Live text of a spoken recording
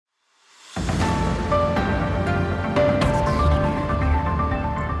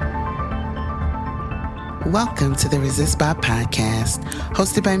Welcome to the Resist Bob podcast,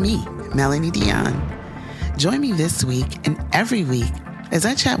 hosted by me, Melanie Dion. Join me this week and every week as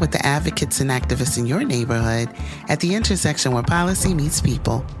I chat with the advocates and activists in your neighborhood at the intersection where policy meets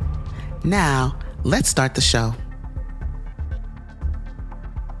people. Now, let's start the show.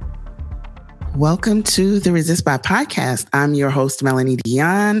 Welcome to the Resist Bob podcast. I'm your host, Melanie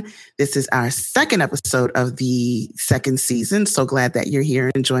Dion. This is our second episode of the second season. So glad that you're here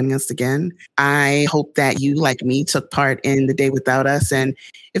and joining us again. I hope that you, like me, took part in the Day Without Us, and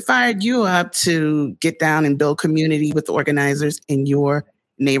it fired you up to get down and build community with the organizers in your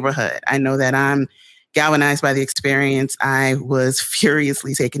neighborhood. I know that I'm galvanized by the experience. I was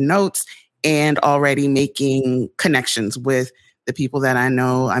furiously taking notes and already making connections with the people that I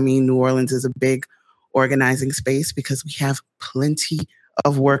know. I mean, New Orleans is a big organizing space because we have plenty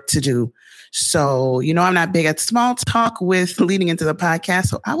of work to do. So, I'm not big at small talk with leading into the podcast.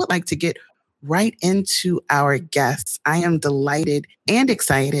 So I would like to get right into our guests. I am delighted and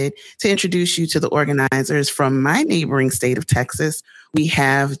excited to introduce you to the organizers from my neighboring state of Texas. We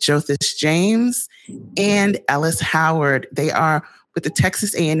have Jothis James and Ellis Howard. They are with the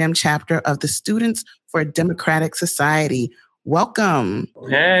Texas A&M chapter of the Students for a Democratic Society. Welcome.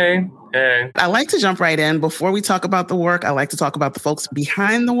 Hey. I like to jump right in. Before we talk about the work, I like to talk about the folks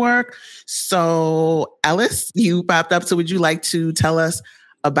behind the work. So, Ellis, you popped up. So would you like to tell us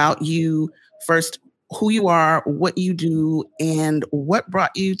about you first, who you are, what you do, and what brought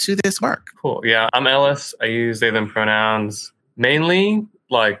you to this work? Cool. Yeah, I'm Ellis. I use they, them pronouns mainly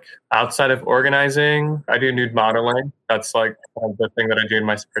outside of organizing. I do nude modeling. That's the thing that I do in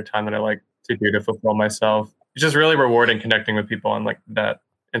my spare time that I like to do to fulfill myself. It's just really rewarding connecting with people on that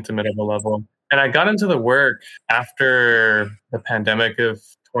intimate of a level. And I got into the work after the pandemic of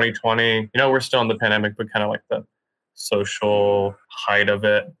 2020. We're still in the pandemic, but kind of the social height of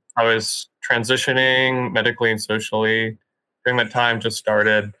it. I was transitioning medically and socially during that time, just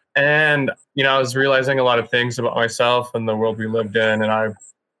started. And, I was realizing a lot of things about myself and the world we lived in. And I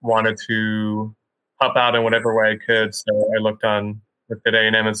wanted to help out in whatever way I could. So I looked at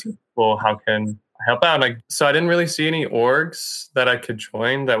A&M and said, well, how can help out? So I didn't really see any orgs that I could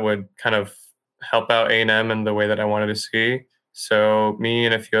join that would kind of help out A&M in the way that I wanted to see. So me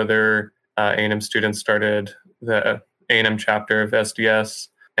and a few other A&M students started the A&M chapter of SDS,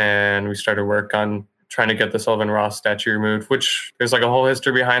 and we started work on trying to get the Sullivan Ross statue removed, which there's a whole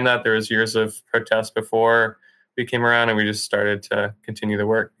history behind that. There was years of protests before we came around, and we just started to continue the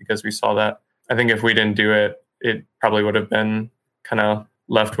work because we saw that. I think if we didn't do it, it probably would have been kind of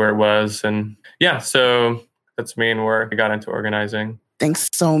left where it was. And yeah, so that's me and where I got into organizing. Thanks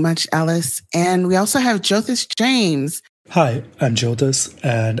so much, Ellis. And we also have Jothis James. Hi, I'm Jothis,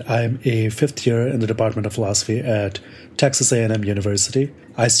 and I'm a fifth year in the Department of Philosophy at Texas A&M University.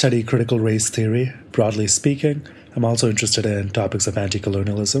 I study critical race theory, broadly speaking. I'm also interested in topics of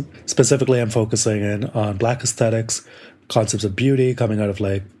anti-colonialism. Specifically, I'm focusing in on Black aesthetics, concepts of beauty coming out of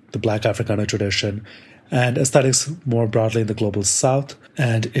the Black Africana tradition, and aesthetics more broadly in the global South.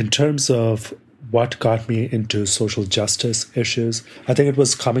 And in terms of what got me into social justice issues, I think it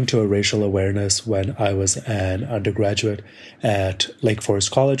was coming to a racial awareness when I was an undergraduate at Lake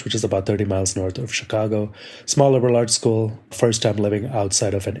Forest College, which is about 30 miles north of Chicago. Small liberal arts school, first time living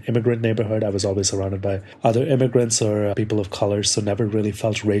outside of an immigrant neighborhood. I was always surrounded by other immigrants or people of color, so never really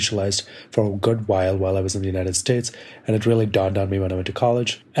felt racialized for a good while I was in the United States. And it really dawned on me when I went to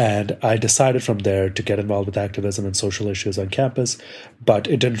college. And I decided from there to get involved with activism and social issues on campus, but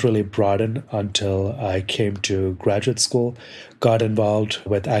it didn't really broaden until I came to graduate school, got involved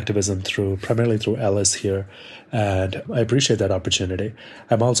with activism primarily through Ellis here, and I appreciate that opportunity.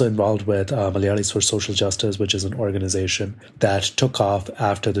 I'm also involved with Malayalis for Social Justice, which is an organization that took off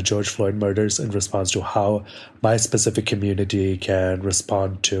after the George Floyd murders in response to how my specific community can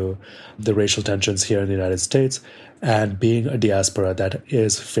respond to the racial tensions here in the United States, and being a diaspora that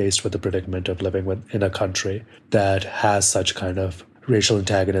is faced with the predicament of living in a country that has such kind of racial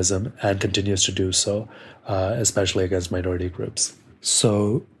antagonism and continues to do so, especially against minority groups.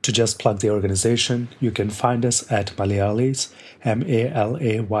 So to just plug the organization, you can find us at Malayalis,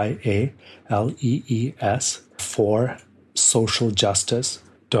 MALAYALEES, for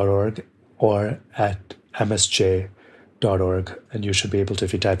socialjustice.org or at msj.org. And you should be able to,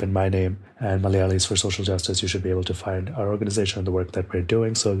 if you type in my name and Malayalis for Social Justice, you should be able to find our organization and the work that we're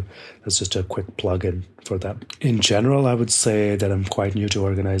doing. So that's just a quick plug-in for them. In general, I would say that I'm quite new to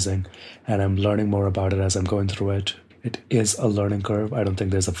organizing and I'm learning more about it as I'm going through it. It is a learning curve. I don't think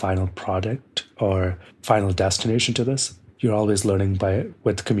there's a final product or final destination to this. You're always learning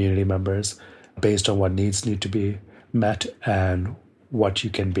with community members based on what needs need to be met and what you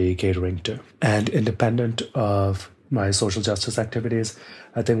can be catering to. And independent of my social justice activities,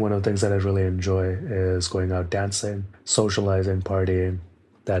 I think one of the things that I really enjoy is going out dancing, socializing, partying.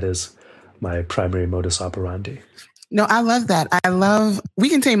 That is my primary modus operandi. No, I love that. We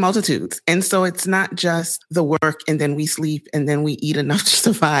contain multitudes. And so it's not just the work and then we sleep and then we eat enough to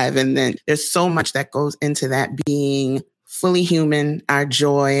survive. And then there's so much that goes into that being fully human, our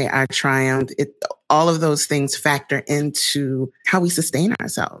joy, our triumph. All of those things factor into how we sustain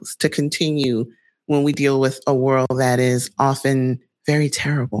ourselves to continue when we deal with a world that is often very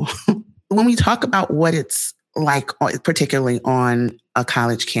terrible. When we talk about what it's like, particularly on a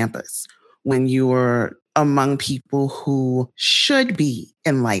college campus, when you're among people who should be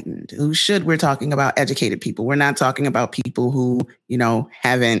enlightened, we're talking about educated people. We're not talking about people who,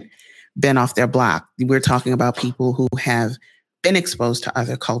 haven't been off their block. We're talking about people who have been exposed to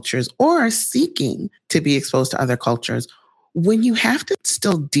other cultures or are seeking to be exposed to other cultures. When you have to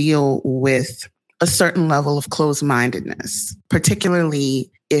still deal with a certain level of closed-mindedness,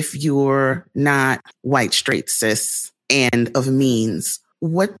 particularly if you're not white, straight, cis, and of means,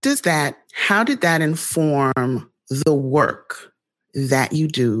 how did that inform the work that you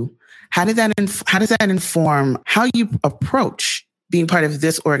do? How does that inform how you approach being part of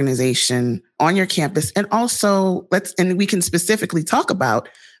this organization on your campus? And also we can specifically talk about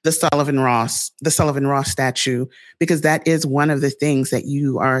the Sullivan Ross statue, because that is one of the things that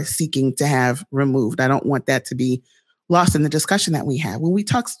you are seeking to have removed. I don't want that to be lost in the discussion that we have. When we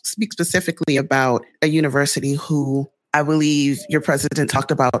speak specifically about a university who I believe your president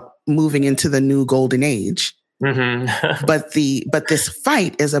talked about moving into the new golden age. Mm-hmm. but this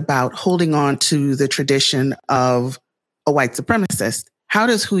fight is about holding on to the tradition of a white supremacist. How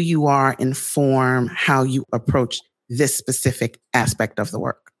does who you are inform how you approach this specific aspect of the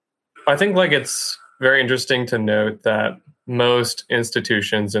work? I think it's very interesting to note that most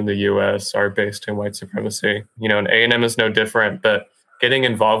institutions in the U.S. are based in white supremacy. And A&M is no different, but getting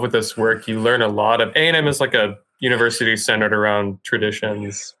involved with this work, you learn a lot of. A&M is like a university centered around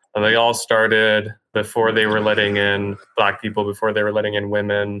traditions. And they all started before they were letting in Black people, before they were letting in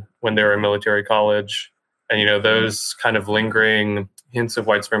women, when they were in military college. And, those kind of lingering hints of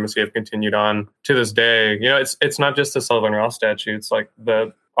white supremacy have continued on to this day. It's not just the Sullivan Ross statue. It's like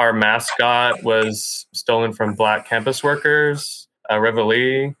our mascot was stolen from Black campus workers,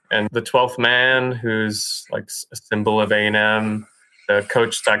 Reveille, and the 12th man, who's like a symbol of A&M. The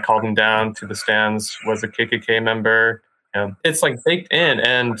coach that called him down to the stands was a KKK member. It's baked in,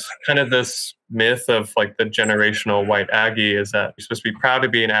 and kind of this myth of the generational white Aggie is that you're supposed to be proud to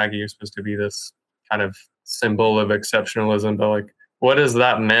be an Aggie. You're supposed to be this kind of symbol of exceptionalism, but what has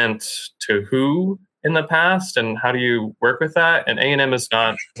that meant to who in the past, and how do you work with that? And A&M is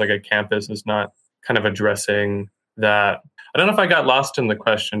not a campus, is not kind of addressing that. I don't know if I got lost in the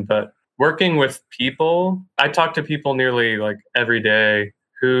question, but working with people, I talk to people nearly every day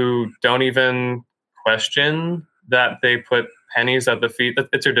who don't even question that they put pennies at the feet.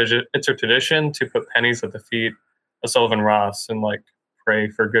 It's a tradition to put pennies at the feet of Sullivan Ross and pray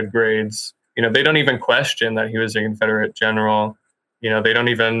for good grades. They don't even question that he was a Confederate general. They don't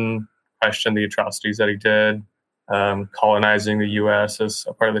even question the atrocities that he did, colonizing the U.S. as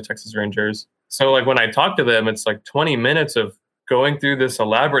a part of the Texas Rangers. So when I talk to them, it's 20 minutes of going through this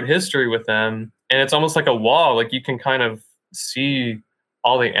elaborate history with them. And it's almost like a wall. You can kind of see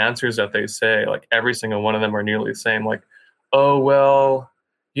all the answers that they say. Every single one of them are nearly the same. Oh, well,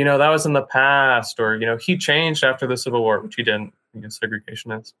 that was in the past. Or, he changed after the Civil War, which he didn't. He's a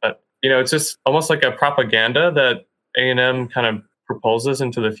segregationist. But, it's just almost like a propaganda that A&M kind of proposes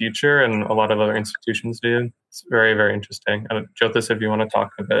into the future, and a lot of other institutions do. It's very, very interesting. Jyotis, if you want to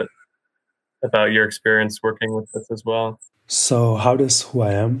talk a bit about your experience working with this as well. So how does who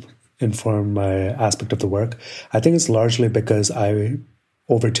I am inform my aspect of the work? I think it's largely because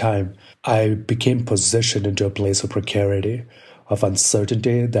over time, I became positioned into a place of precarity, of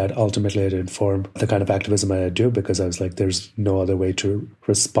uncertainty that ultimately had informed the kind of activism I do, because I was there's no other way to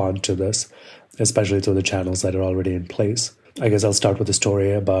respond to this, especially through the channels that are already in place. I guess I'll start with a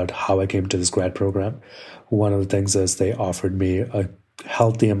story about how I came to this grad program. One of the things is they offered me a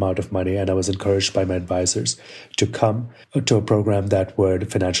healthy amount of money, and I was encouraged by my advisors to come to a program that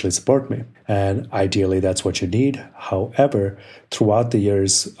would financially support me. And ideally, that's what you need. However, throughout the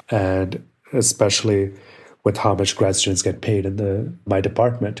years, and especially with how much grad students get paid in my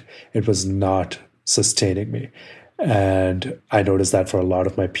department, it was not sustaining me. And I noticed that for a lot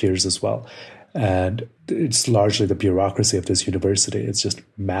of my peers as well. And it's largely the bureaucracy of this university. It's just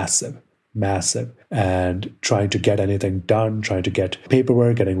massive. massive. And trying to get anything done, trying to get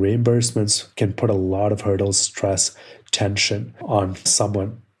paperwork, getting reimbursements can put a lot of hurdles, stress, tension on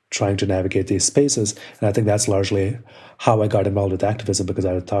someone trying to navigate these spaces. And I think that's largely how I got involved with activism, because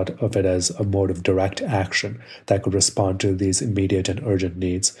I thought of it as a mode of direct action that could respond to these immediate and urgent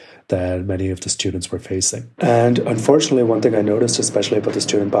needs that many of the students were facing. And unfortunately, one thing I noticed, especially about the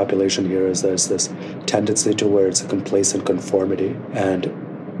student population here, is there's this tendency towards a complacent conformity.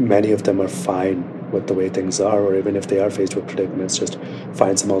 And many of them are fine with the way things are, or even if they are faced with predicaments, just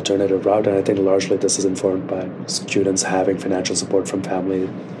find some alternative route. And I think largely this is informed by students having financial support from family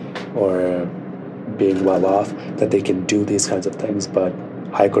or being well off, that they can do these kinds of things, but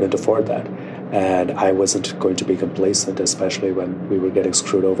I couldn't afford that. And I wasn't going to be complacent, especially when we were getting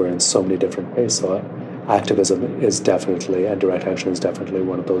screwed over in so many different ways. So activism is definitely, and direct action is definitely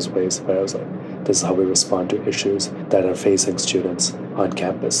one of those ways where I was like, this is how we respond to issues that are facing students on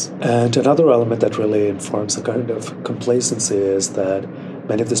campus. And another element that really informs a kind of complacency is that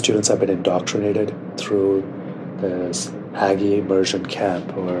many of the students have been indoctrinated through this Aggie immersion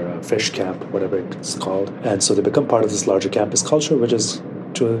camp or fish camp, whatever it's called. And so they become part of this larger campus culture, which is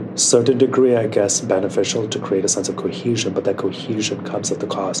to a certain degree, I guess, beneficial to create a sense of cohesion, but that cohesion comes at the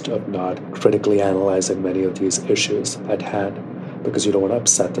cost of not critically analyzing many of these issues at hand, because you don't want to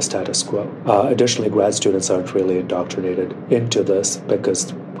upset the status quo. Additionally, grad students aren't really indoctrinated into this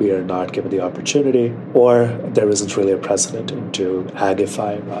because we are not given the opportunity, or there isn't really a precedent into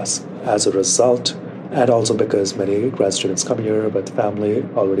agifying us. As a result, and also because many grad students come here with family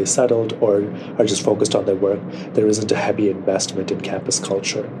already settled or are just focused on their work, there isn't a heavy investment in campus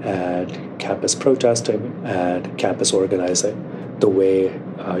culture and campus protesting and campus organizing the way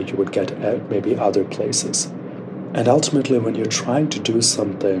you would get at maybe other places. And ultimately, when you're trying to do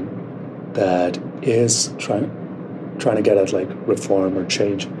something that is trying to get at like reform or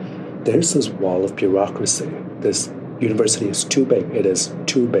change, there's this wall of bureaucracy. This university is too big. It is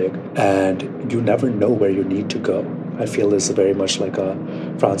too big, and you never know where you need to go. I feel this is very much like a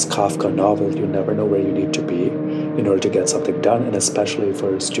Franz Kafka novel. You never know where you need to be in order to get something done, and especially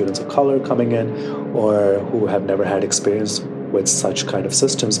for students of color coming in or who have never had experience with such kind of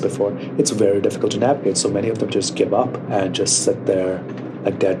systems before, it's very difficult to navigate. So many of them just give up and just sit there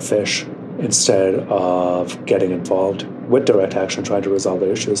like dead fish instead of getting involved with direct action, trying to resolve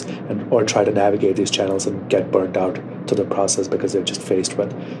their issues, or try to navigate these channels and get burnt out to the process because they're just faced with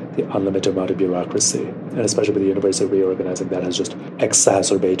the unlimited amount of bureaucracy. And especially with the university reorganizing, that has just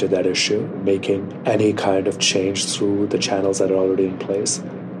exacerbated that issue, making any kind of change through the channels that are already in place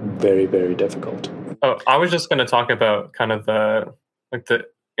very, very difficult. Oh, I was just going to talk about kind of the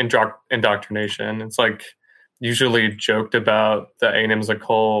indoctrination. It's like usually joked about that A&M is a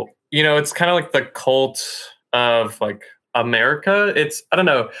cult. You know, it's kind of like the cult of like America. It's, I don't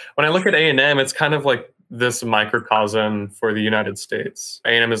know, when I look at A&M, it's kind of like this microcosm for the United States.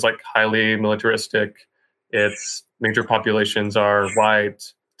 A&M is like highly militaristic. Its major populations are white.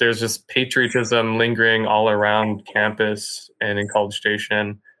 There's just patriotism lingering all around campus and in College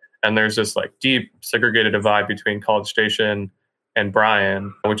Station. And there's this like deep segregated divide between College Station and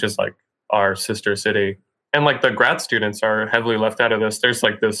Bryan, which is like our sister city. And like the grad students are heavily left out of this. There's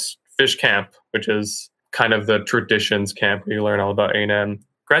like this fish camp, which is kind of the traditions camp where you learn all about A&M.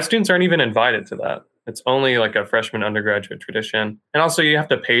 Grad students aren't even invited to that. It's only like a freshman undergraduate tradition. And also you have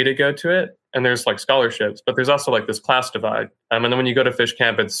to pay to go to it. And there's like scholarships, but there's also like this class divide. And then when you go to fish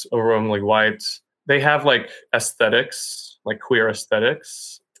camp, it's overwhelmingly white. They have like aesthetics, like queer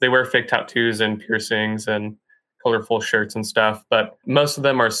aesthetics. They wear fake tattoos and piercings and colorful shirts and stuff, but most of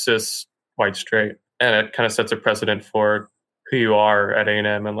them are cis, white, straight. And it kind of sets a precedent for who you are at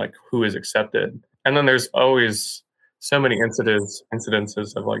A&M and like who is accepted. And then there's always so many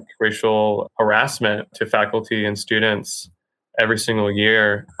incidences of like racial harassment to faculty and students every single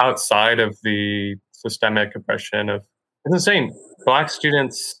year outside of the systemic oppression of, it's insane. Black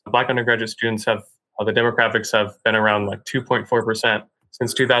undergraduate students have, the demographics have been around like 2.4%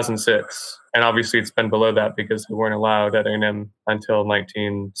 since 2006. And obviously it's been below that because we weren't allowed at A&M until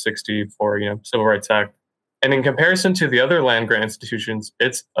 1960 for, Civil Rights Act. And in comparison to the other land-grant institutions,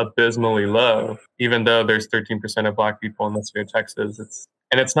 it's abysmally low, even though there's 13% of Black people in the state of Texas.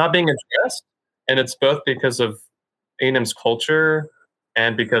 It's not being addressed. And it's both because of A&M's culture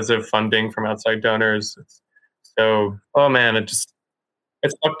and because of funding from outside donors. So, oh man, it's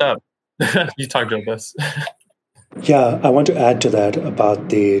fucked up. You talked about this. Yeah, I want to add to that about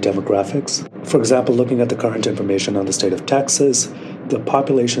the demographics. For example, looking at the current information on the state of Texas, the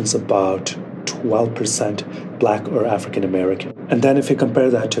population's about 12% Black or African American. And then if you compare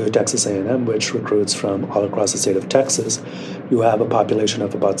that to Texas A&M, which recruits from all across the state of Texas, you have a population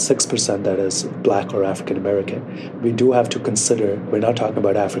of about 6% that is Black or African American. We do have to consider, we're not talking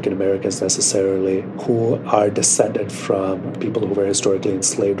about African Americans necessarily who are descended from people who were historically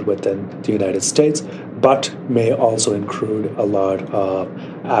enslaved within the United States, but may also include a lot of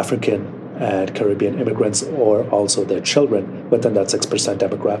African and Caribbean immigrants or also their children within that 6%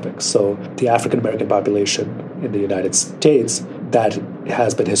 demographic. So the African American population in the United States that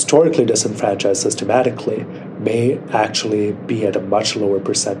has been historically disenfranchised systematically may actually be at a much lower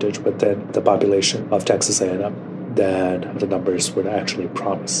percentage within the population of Texas A&M than the numbers would actually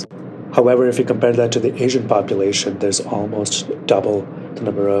promise. However, if you compare that to the Asian population, there's almost double the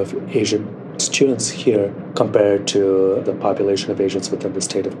number of Asian students here compared to the population of Asians within the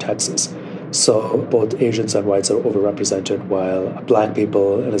state of Texas. So both Asians and whites are overrepresented, while Black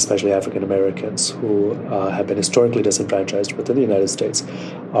people, and especially African Americans who have been historically disenfranchised within the United States,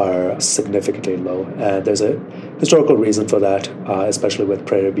 are significantly low. And there's a historical reason for that, especially with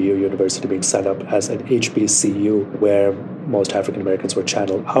Prairie View University being set up as an HBCU where most African Americans were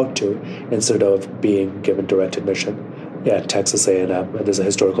channeled out to instead of being given direct admission at Texas A&M. And there's a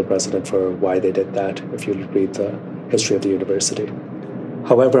historical precedent for why they did that if you read the history of the university.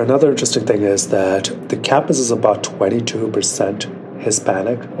 However, another interesting thing is that the campus is about 22%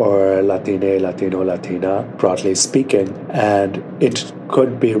 Hispanic or Latino, Latina, broadly speaking, and it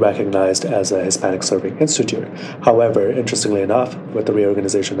could be recognized as a Hispanic serving institute. However, interestingly enough, with the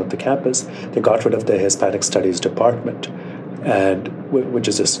reorganization of the campus, they got rid of the Hispanic Studies department, and which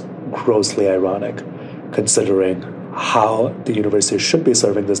is just grossly ironic, considering how the university should be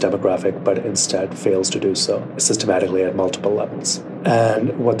serving this demographic, but instead fails to do so systematically at multiple levels.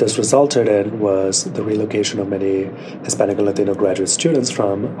 And what this resulted in was the relocation of many Hispanic and Latino graduate students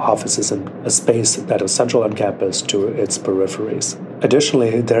from offices in a space that was central on campus to its peripheries.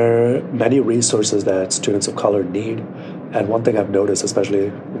 Additionally, there are many resources that students of color need. And one thing I've noticed,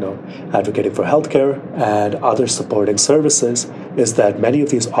 especially advocating for healthcare and other supporting services, is that many of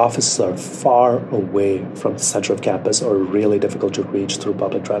these offices are far away from the center of campus or really difficult to reach through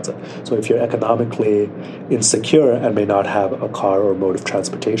public transit. So if you're economically insecure and may not have a car or mode of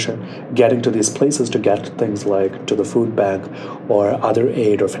transportation, getting to these places to get things like to the food bank or other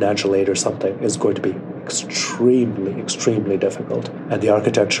aid or financial aid or something is going to be extremely difficult. And the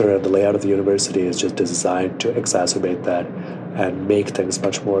architecture and the layout of the university is just designed to exacerbate that and make things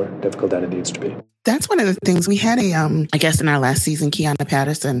much more difficult than it needs to be. That's one of the things we had I guess in our last season, Kiana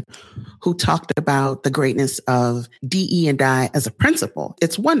Patterson, who talked about the greatness of DE&I as a principle.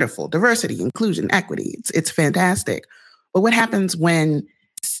 It's wonderful. Diversity, inclusion, equity. It's fantastic. But what happens when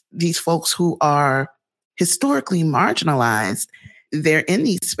these folks who are historically marginalized, they're in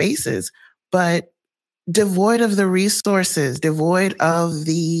these spaces, but devoid of the resources, devoid of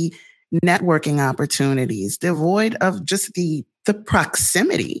the networking opportunities, devoid of just the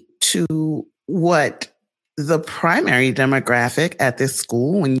proximity to what the primary demographic at this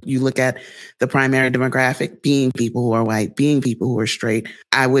school, when you look at the primary demographic being people who are white, being people who are straight,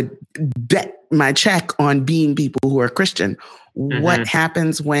 I would bet my check on being people who are Christian. Mm-hmm. What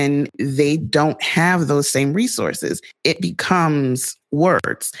happens when they don't have those same resources? It becomes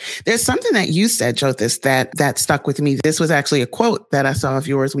words. There's something that you said, Jyotis, that stuck with me. This was actually a quote that I saw of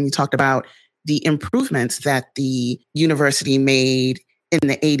yours when you talked about the improvements that the university made in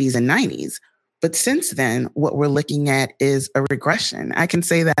the 80s and 90s. But since then, what we're looking at is a regression. I can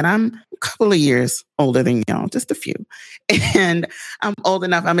say that I'm a couple of years older than y'all, just a few. And I'm old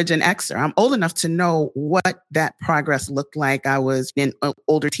enough, I'm a Gen Xer. I'm old enough to know what that progress looked like. I was an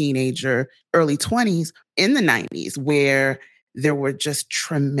older teenager, early 20s in the 90s, where there were just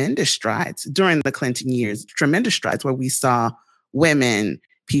tremendous strides during the Clinton years, tremendous strides where we saw women,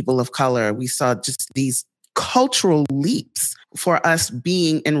 people of color, we saw just these cultural leaps for us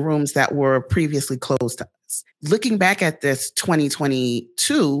being in rooms that were previously closed to us. Looking back at this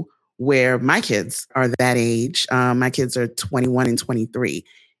 2022, where my kids are that age, my kids are 21 and 23,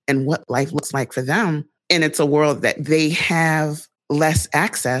 and what life looks like for them. And it's a world that they have less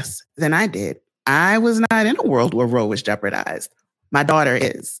access than I did. I was not in a world where Roe was jeopardized. My daughter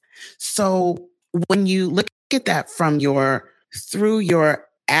is. So when you look at that through your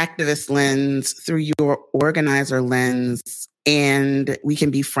activist lens, through your organizer lens, and we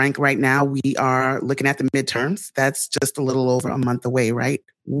can be frank right now, we are looking at the midterms. That's just a little over a month away, right?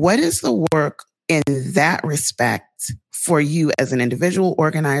 What is the work in that respect for you as an individual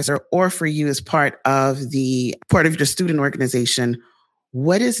organizer, or for you as part of your student organization?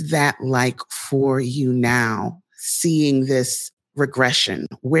 What is that like for you now, seeing this regression,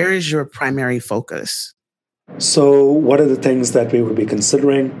 where is your primary focus? So what are the things that we would be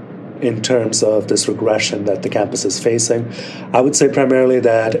considering in terms of this regression that the campus is facing? I would say primarily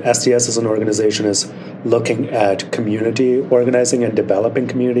that STS as an organization is looking at community organizing and developing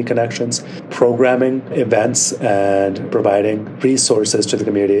community connections, programming events, and providing resources to the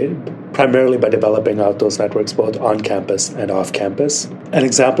community, primarily by developing out those networks both on campus and off campus. An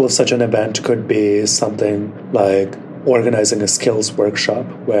example of such an event could be something like organizing a skills workshop,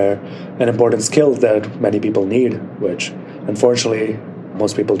 where an important skill that many people need, which unfortunately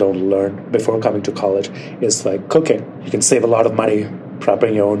most people don't learn before coming to college, is like cooking. You can save a lot of money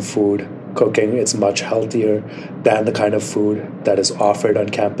prepping your own food. Cooking, it's much healthier than the kind of food that is offered on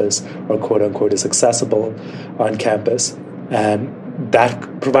campus or quote unquote is accessible on campus. And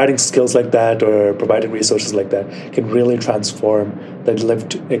that providing skills like that or providing resources like that can really transform the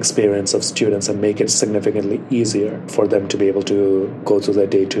lived experience of students and make it significantly easier for them to be able to go through their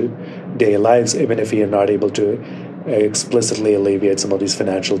day-to-day lives, even if you're not able to explicitly alleviate some of these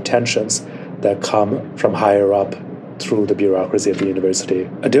financial tensions that come from higher up through the bureaucracy of the university.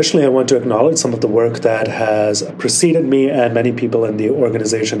 Additionally, I want to acknowledge some of the work that has preceded me and many people in the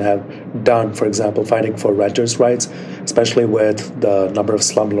organization have done, for example, fighting for renters' rights, especially with the number of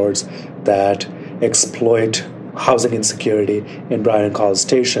slumlords that exploit housing insecurity in Bryan College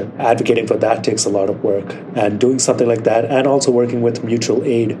Station. Advocating for that takes a lot of work, and doing something like that, and also working with mutual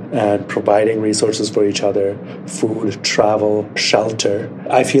aid and providing resources for each other, food, travel, shelter.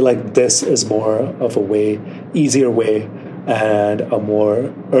 I feel like this is more of a easier way and a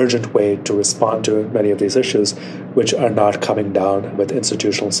more urgent way to respond to many of these issues, which are not coming down with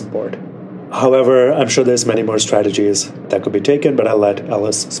institutional support. However, I'm sure there's many more strategies that could be taken, but I'll let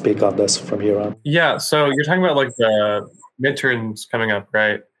Ellis speak on this from here on. Yeah, so you're talking about like the midterms coming up,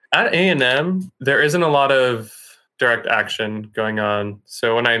 right? At A&M, there isn't a lot of direct action going on.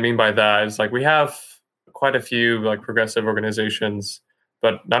 So what I mean by that is like we have quite a few like progressive organizations,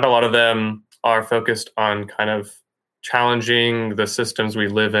 but not a lot of them are focused on kind of challenging the systems we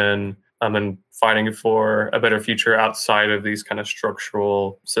live in and fighting for a better future outside of these kind of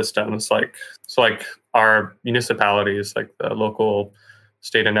structural systems, like our municipalities, like the local,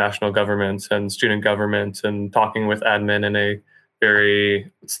 state and national governments and student governments, and talking with admin in a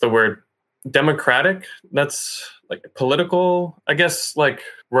very, what's the word, democratic, that's like political, I guess, like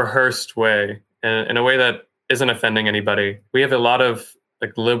rehearsed way, in a way that isn't offending anybody. We have a lot of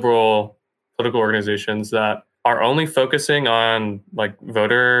like liberal political organizations that are only focusing on like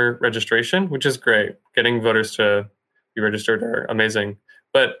voter registration, which is great. Getting voters to be registered are amazing.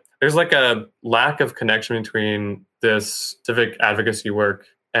 But there's like a lack of connection between this civic advocacy work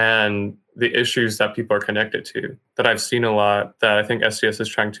and the issues that people are connected to that I've seen a lot that I think STS is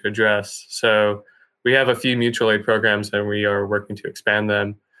trying to address. So we have a few mutual aid programs and we are working to expand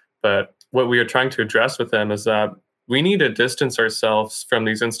them. But what we are trying to address with them is that we need to distance ourselves from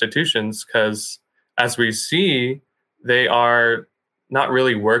these institutions because as we see, they are not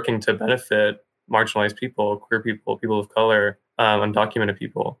really working to benefit marginalized people, queer people, people of color, undocumented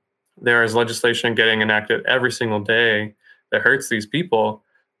people. There is legislation getting enacted every single day that hurts these people.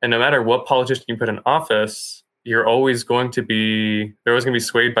 And no matter what politician you put in office, they're always going to be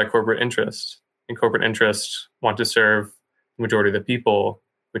swayed by corporate interest. And corporate interests want to serve the majority of the people,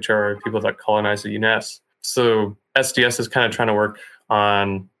 which are people that colonize the U.S. So SDS is kind of trying to work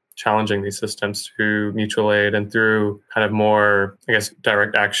on challenging these systems through mutual aid and through kind of more, I guess,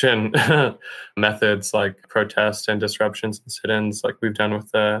 direct action methods like protest and disruptions and sit-ins like we've done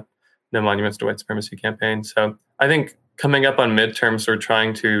with the No Monuments to White Supremacy campaign. So I think coming up on midterms, we're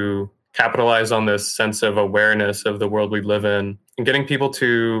trying to capitalize on this sense of awareness of the world we live in and getting people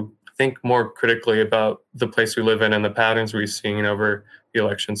to think more critically about the place we live in and the patterns we've seen over the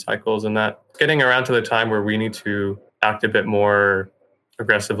election cycles, and that getting around to the time where we need to act a bit more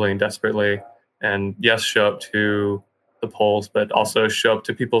aggressively and desperately, and yes, show up to the polls, but also show up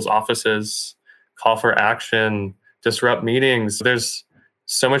to people's offices, call for action, disrupt meetings. There's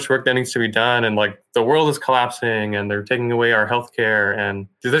so much work that needs to be done, and like the world is collapsing and they're taking away our healthcare, and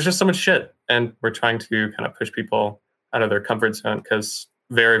there's just so much shit. And we're trying to kind of push people out of their comfort zone because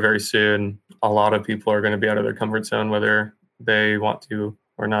very, very soon, a lot of people are going to be out of their comfort zone, whether they want to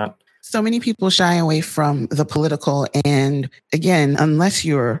or not. So many people shy away from the political. And again, unless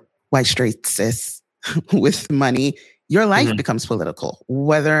you're white, straight, cis with money, your life becomes political.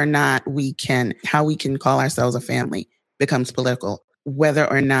 Whether or not how we can call ourselves a family becomes political. Whether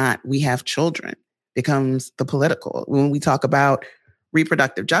or not we have children becomes the political. When we talk about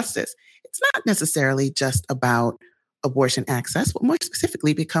reproductive justice, it's not necessarily just about abortion access, but more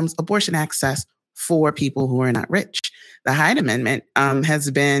specifically becomes abortion access for people who are not rich. The Hyde Amendment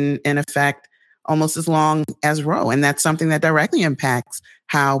has been in effect almost as long as Roe. And that's something that directly impacts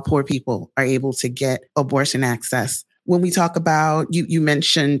how poor people are able to get abortion access. When we talk about, you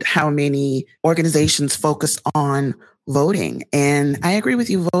mentioned how many organizations focus on voting. And I agree with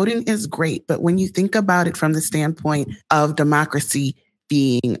you, voting is great. But when you think about it from the standpoint of democracy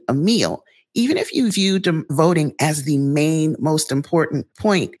being a meal, even if you view voting as the main, most important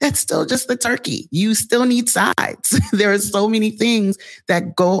point, that's still just the turkey. You still need sides. There are so many things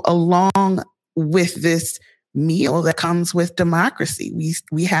that go along with this meal that comes with democracy.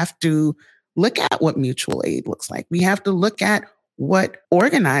 We have to look at what mutual aid looks like. We have to look at what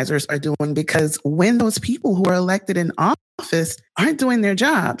organizers are doing, because when those people who are elected in office aren't doing their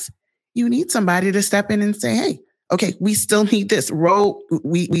jobs, you need somebody to step in and say, hey, okay, we still need this. Roe,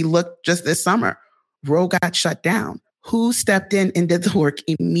 we looked just this summer, Roe got shut down. Who stepped in and did the work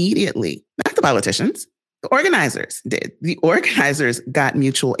immediately? Not the politicians. The organizers did. The organizers got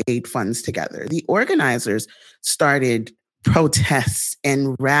mutual aid funds together. The organizers started protests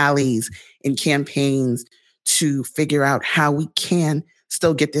and rallies and campaigns to figure out how we can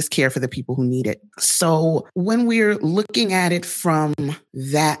still get this care for the people who need it. So when we're looking at it from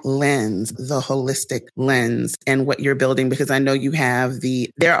that lens, the holistic lens, and what you're building, because I know you have there's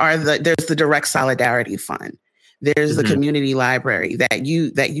the Direct Solidarity Fund. There's the community library that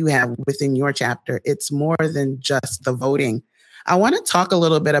you have within your chapter. It's more than just the voting. I want to talk a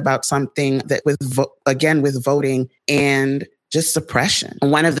little bit about something that with voting and just suppression.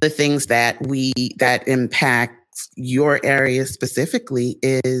 One of the things that impacts your area specifically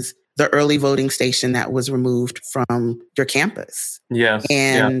is the early voting station that was removed from your campus. Yes.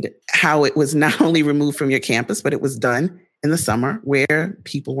 And how it was not only removed from your campus, but it was done in the summer where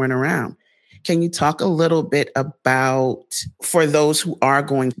people weren't around. Can you talk a little bit about, for those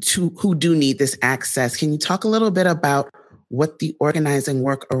who do need this access, can you talk a little bit about what the organizing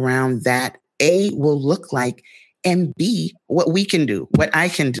work around that, A, will look like, and B, what we can do, what I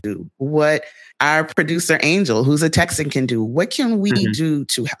can do, what our producer Angel, who's a Texan, can do? What can we do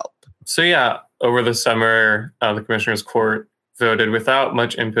to help? So over the summer, the Commissioner's Court voted without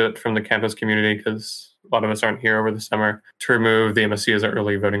much input from the campus community, because a lot of us aren't here over the summer, to remove the MSC as an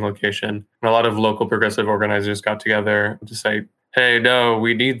early voting location. And a lot of local progressive organizers got together to say, hey, no,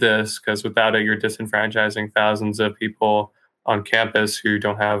 we need this, because without it, you're disenfranchising thousands of people on campus who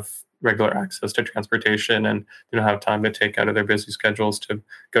don't have regular access to transportation and they don't have time to take out of their busy schedules to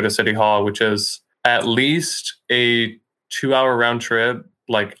go to City Hall, which is at least a 2-hour round trip,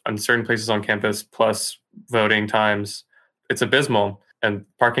 like on certain places on campus, plus voting times. It's abysmal. And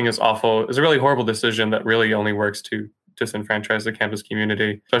parking is awful. It's a really horrible decision that really only works to disenfranchise the campus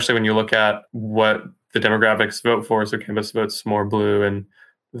community, especially when you look at what the demographics vote for. So campus votes more blue and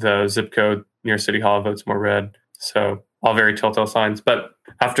the zip code near City Hall votes more red. So all very telltale signs. But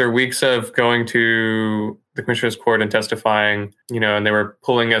after weeks of going to the Commissioner's Court and testifying, and they were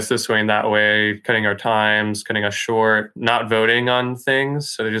pulling us this way and that way, cutting our times, cutting us short, not voting on things.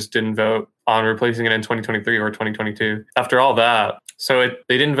 So they just didn't vote on replacing it in 2023 or 2022. After all that,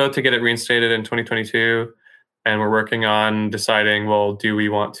 they didn't vote to get it reinstated in 2022. And we're working on deciding, well, do we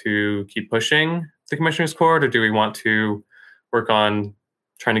want to keep pushing the Commissioner's Court, or do we want to work on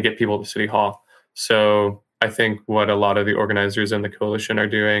trying to get people to City Hall? So I think what a lot of the organizers in the coalition are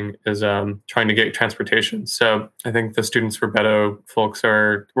doing is trying to get transportation. So I think the Students for Beto folks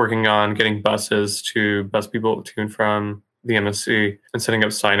are working on getting buses to bus people to and from the MSC and setting up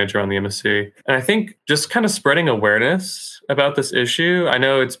signage around the MSC. And I think just kind of spreading awareness about this issue. I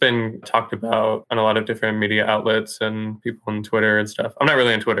know it's been talked about on a lot of different media outlets and people on Twitter and stuff. I'm not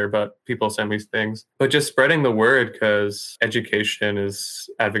really on Twitter, but people send me things. But just spreading the word, because education is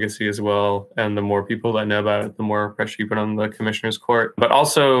advocacy as well. And the more people that know about it, the more pressure you put on the Commissioner's Court. But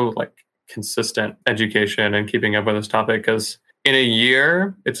also like consistent education and keeping up with this topic, because in a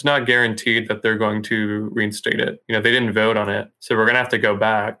year, it's not guaranteed that they're going to reinstate it. They didn't vote on it. So we're going to have to go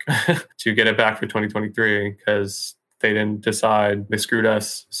back to get it back for 2023 because they didn't decide. They screwed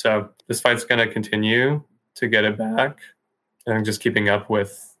us. So this fight's going to continue to get it back, and just keeping up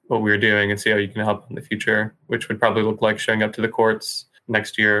with what we're doing and see how you can help in the future, which would probably look like showing up to the courts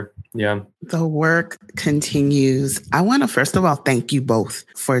next year. Yeah. The work continues. I want to first of all thank you both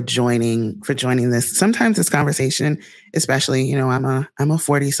for joining this. Sometimes this conversation, especially, I'm a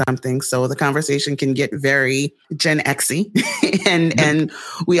 40-something, so the conversation can get very Gen X-y. and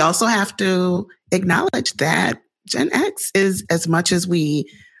we also have to acknowledge that Gen X is, as much as we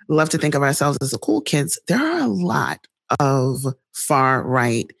love to think of ourselves as the cool kids, there are a lot of far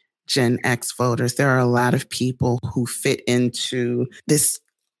right Gen X voters. There are a lot of people who fit into this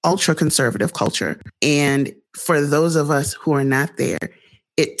ultra conservative culture. And for those of us who are not there,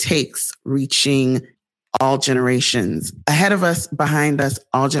 it takes reaching all generations ahead of us, behind us,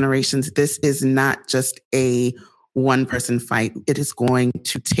 all generations. This is not just a one-person fight. It is going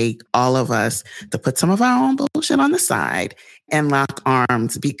to take all of us to put some of our own bullshit on the side and lock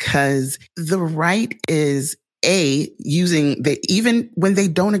arms, because the right is even when they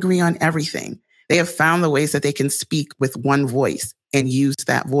don't agree on everything, they have found the ways that they can speak with one voice and use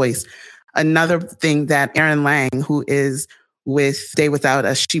that voice. Another thing that Erin Lang, who is with Stay Without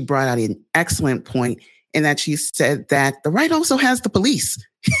Us, she brought out an excellent point in that she said that the right also has the police,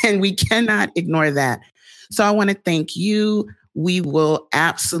 and we cannot ignore that. So I want to thank you. We will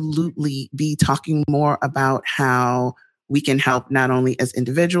absolutely be talking more about how we can help, not only as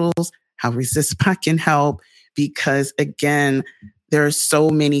individuals, how ResistSpot can help, because again, there are so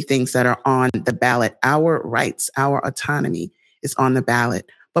many things that are on the ballot. Our rights, our autonomy is on the ballot.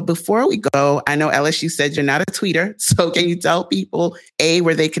 But before we go, I know, Ellis, you said you're not a tweeter. So can you tell people,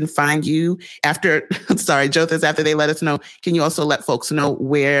 where they can find you after they let us know, can you also let folks know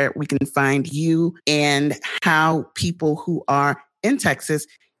where we can find you and how people who are in Texas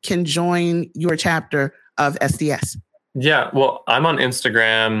can join your chapter of SDS? Yeah, well, I'm on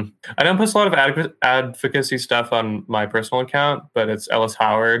Instagram. I don't post a lot of advocacy stuff on my personal account, but it's Ellis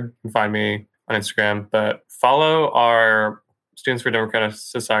Howard. You can find me on Instagram. But follow our Students for Democratic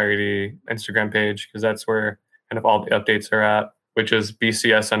Society Instagram page, because that's where kind of all the updates are at, which is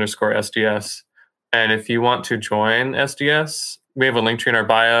BCS_SDS. And if you want to join SDS, we have a link tree in our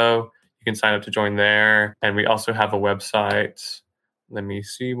bio. You can sign up to join there. And we also have a website. Let me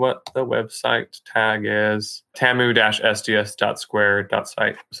see what the website tag is.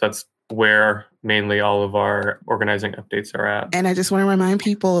 tamu-sds.square.site. So that's where mainly all of our organizing updates are at. And I just want to remind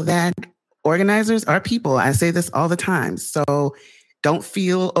people that organizers are people. I say this all the time. So don't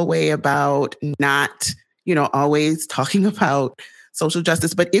feel a way about not, always talking about social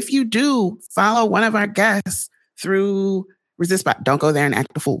justice. But if you do, follow one of our guests through ResistSpot. Don't go there and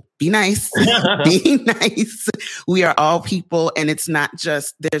act a fool. Be nice. Be nice. We are all people, and there's not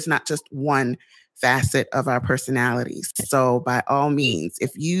just one facet of our personalities. So by all means,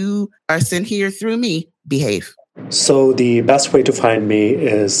 if you are sent here through me, behave. So the best way to find me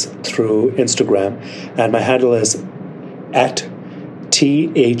is through Instagram, and my handle is at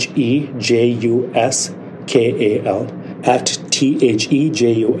THEJUSKAL, at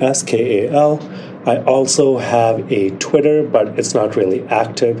THEJUSKAL. I also have a Twitter, but it's not really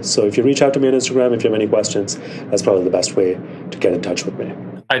active. So if you reach out to me on Instagram, if you have any questions, that's probably the best way to get in touch with me.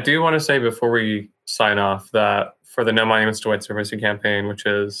 I do want to say before we sign off that for the No Monuments to White Supremacy campaign, which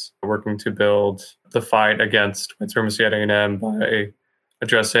is working to build the fight against white supremacy at A&M by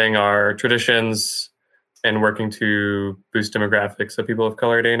addressing our traditions and working to boost demographics of people of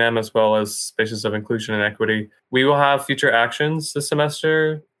color at A&M, as well as spaces of inclusion and equity. We will have future actions this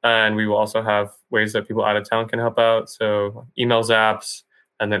semester, and we will also have ways that people out of town can help out. So email zaps,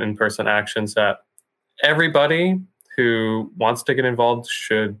 and then in-person actions that everybody who wants to get involved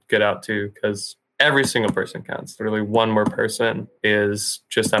should get out to, because every single person counts. Literally one more person is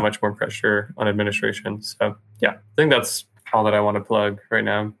just that much more pressure on administration. So yeah, I think that's all that I want to plug right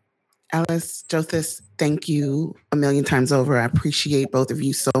now. Ellis, Jothis, thank you a million times over. I appreciate both of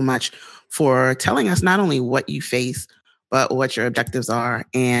you so much for telling us not only what you face, but what your objectives are.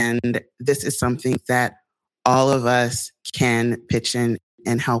 And this is something that all of us can pitch in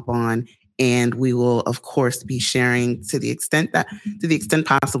and help on. And we will, of course, be sharing to the extent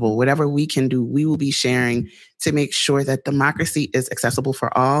possible, whatever we can do, we will be sharing to make sure that democracy is accessible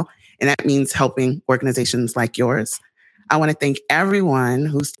for all. And that means helping organizations like yours. I want to thank everyone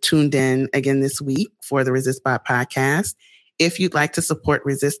who's tuned in again this week for the ResistSpot podcast. If you'd like to support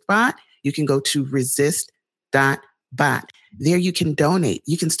ResistSpot, you can go to resist.bot. There you can donate.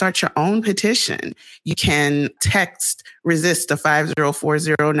 You can start your own petition. You can text resist to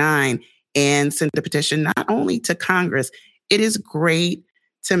 50409 and send the petition not only to Congress. It is great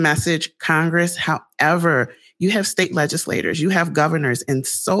to message Congress. However, you have state legislators, you have governors, and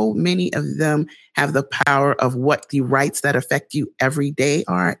so many of them have the power of what the rights that affect you every day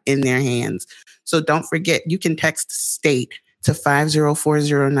are in their hands. So don't forget, you can text state to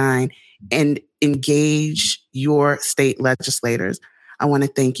 50409 and engage your state legislators. I want to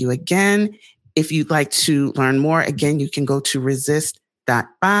thank you again. If you'd like to learn more, again, you can go to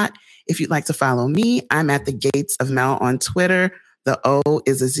resist.bot. If you'd like to follow me, I'm at the Gates of Mel on Twitter. The O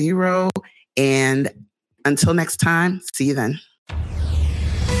is a 0. And until next time, see you then.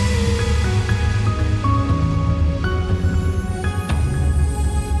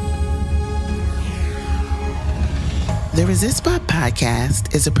 The ResistSpot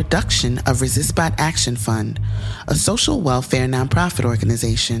podcast is a production of ResistBot Action Fund, a social welfare nonprofit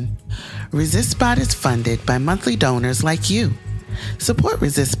organization. ResistBot is funded by monthly donors like you. Support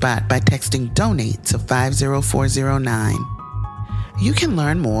ResistBot by texting DONATE to 50409. You can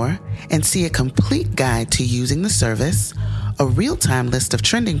learn more and see a complete guide to using the service, a real-time list of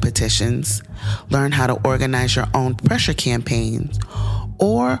trending petitions, learn how to organize your own pressure campaigns,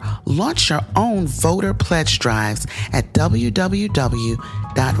 or launch your own voter pledge drives at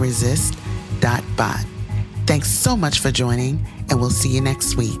www.resist.bot. Thanks so much for joining, and we'll see you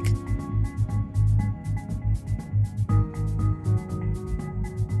next week.